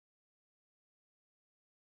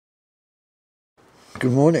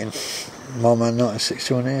Good morning, my man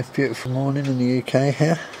 1961 here. Beautiful morning in the UK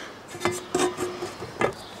here.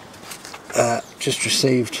 Just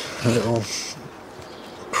received a little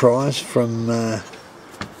prize from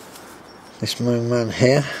this young man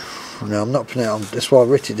here. Now I'm not pronouncing, that's why I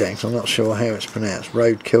wrote it down, because I'm not sure how it's pronounced.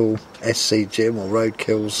 RoadkillscJim or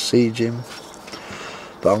RoadkillscJim,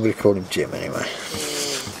 but I'm going to call him Jim anyway.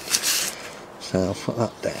 So I'll put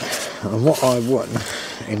that there. And what I won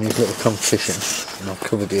in his little competition, and I've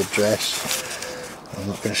covered the address, I'm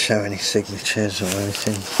not going to show any signatures or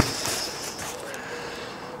anything,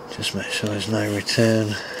 just make sure there's no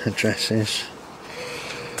return addresses.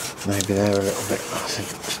 Maybe they're a little bit, I think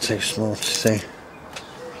it's too small to see.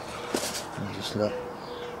 I'll just look.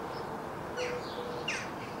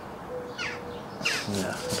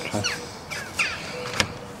 Yeah, okay.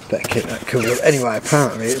 Better keep that covered. Anyway,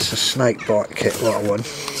 apparently it's a snake bite kit what I won,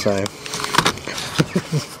 so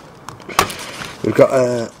we've got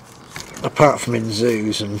apart from in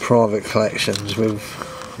zoos and private collections with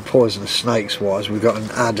poisonous snakes wise, we've got an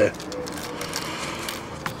adder,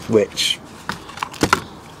 which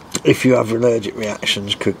if you have allergic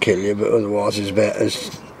reactions could kill you, but otherwise is about as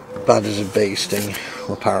bad as a bee sting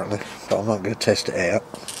apparently, but I'm not going to test it out.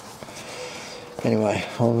 Anyway,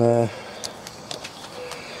 I'll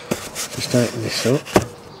just open this up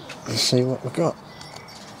and see what we've got.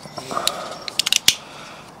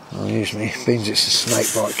 I'll use me, being it's a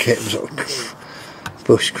snake bite kit, I'm sort of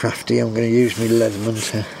bushcrafty, I'm going to use my Leatherman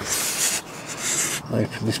to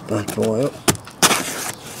open this bad boy up.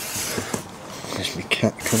 There's my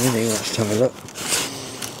cat coming, he wants to have a look.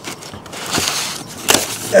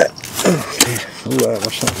 Oh dear,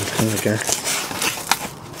 what's that? There we go.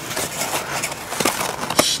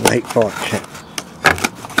 Snake bite kit.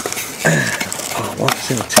 Oh, what's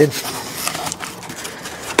in the tin?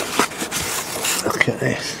 Look at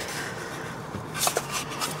this.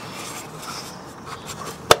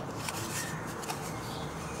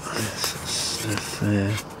 Stuff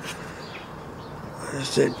there.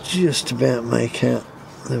 So just about make out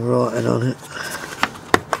the writing on it.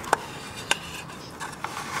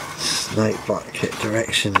 Snake bite kit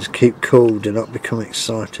directions. Keep cool, do not become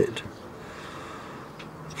excited.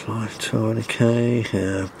 Apply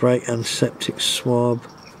tourniquet, break antiseptic swab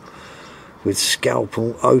with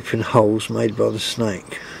scalpel, open holes made by the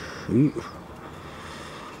snake. Ooh.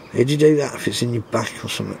 How'd you do that if it's in your back or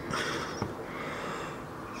something?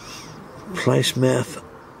 Place mouth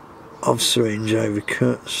of syringe over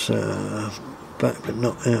cuts, back but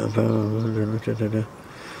not out of.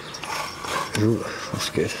 Ooh, that's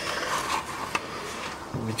good.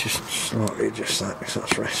 Let me just slightly adjust that because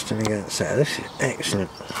that's resting against there. This is excellent.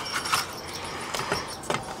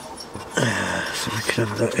 So we can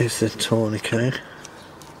have that. Is the tourniquet.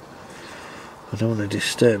 I don't want to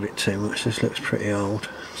disturb it too much. This looks pretty old,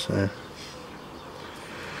 so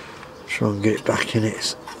try and get it back in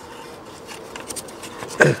its.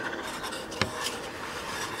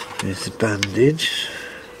 Here's the bandage.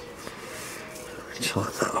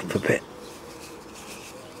 Tighten that up a bit.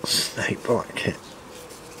 Snake bite kit.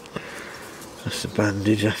 That's the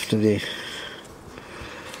bandage after the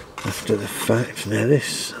fact. Now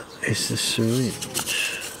this is the syringe.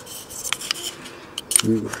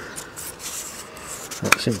 Ooh.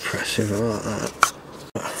 That's impressive, I like that.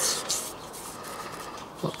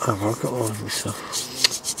 What have I got all of myself?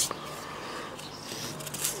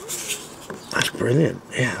 That's brilliant.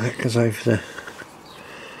 Yeah, that goes over there.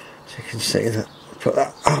 So you can see that. Put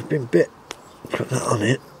that, oh, I've been bit. Put that on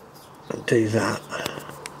it and do that.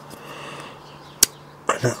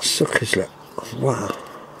 And that sucker's look. Wow.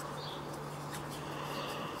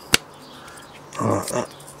 I like that.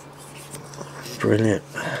 Brilliant.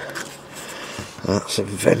 That's a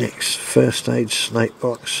Venix first aid snake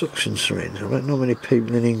bite suction syringe. I don't know many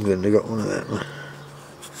people in England have got one of them.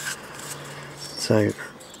 So,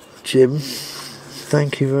 Jim,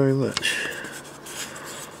 thank you very much.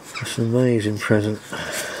 That's an amazing present.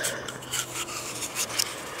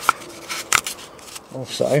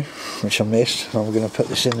 Also, which I missed, I'm going to put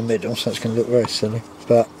this in the middle, so it's going to look very silly,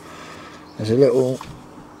 but there's a little,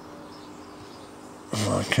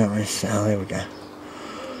 oh, I can't really see, oh, there we go.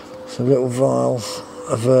 It's a little vial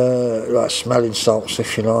of like smelling salts,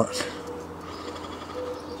 if you like.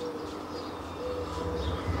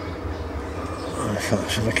 I don't know if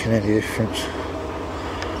that's making any difference,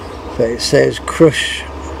 but it says crush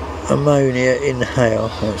ammonia inhale,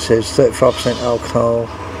 and it says 35% alcohol,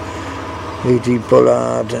 E.D.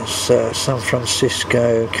 Bullard, that's San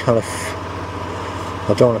Francisco, California.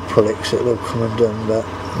 I don't want to pull it because it'll all come undone, but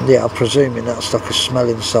yeah, I'm presuming that's like a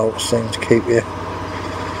smelling salts thing to keep you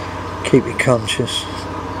conscious.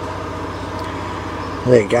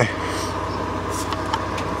 There you go.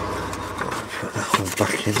 Put that one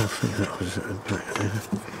back in, I think that was at the back there.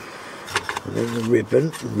 And then the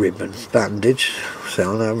ribbon, bandage,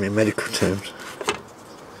 so I know in medical terms.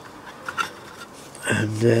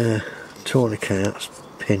 And tourniquet,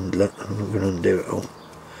 pinned, look, I'm not going to undo it all.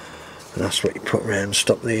 And that's what you put around to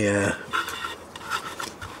stop the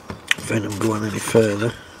venom going any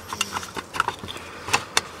further.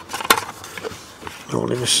 All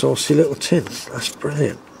in a saucy little tin. That's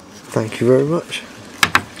brilliant. Thank you very much.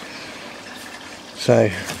 So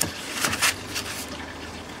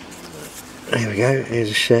there we go. Here's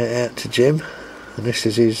a shout out to Jim, and this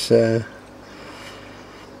is his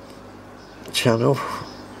channel.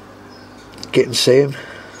 Get and see him.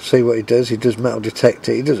 See what he does. He does metal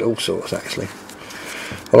detector. He does all sorts actually.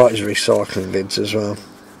 I like his recycling vids as well.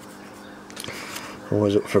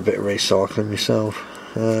 Always up for a bit of recycling myself.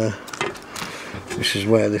 This is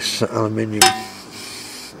where this aluminium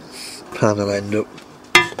panel end up.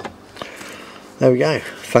 There we go.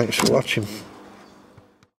 Thanks for watching.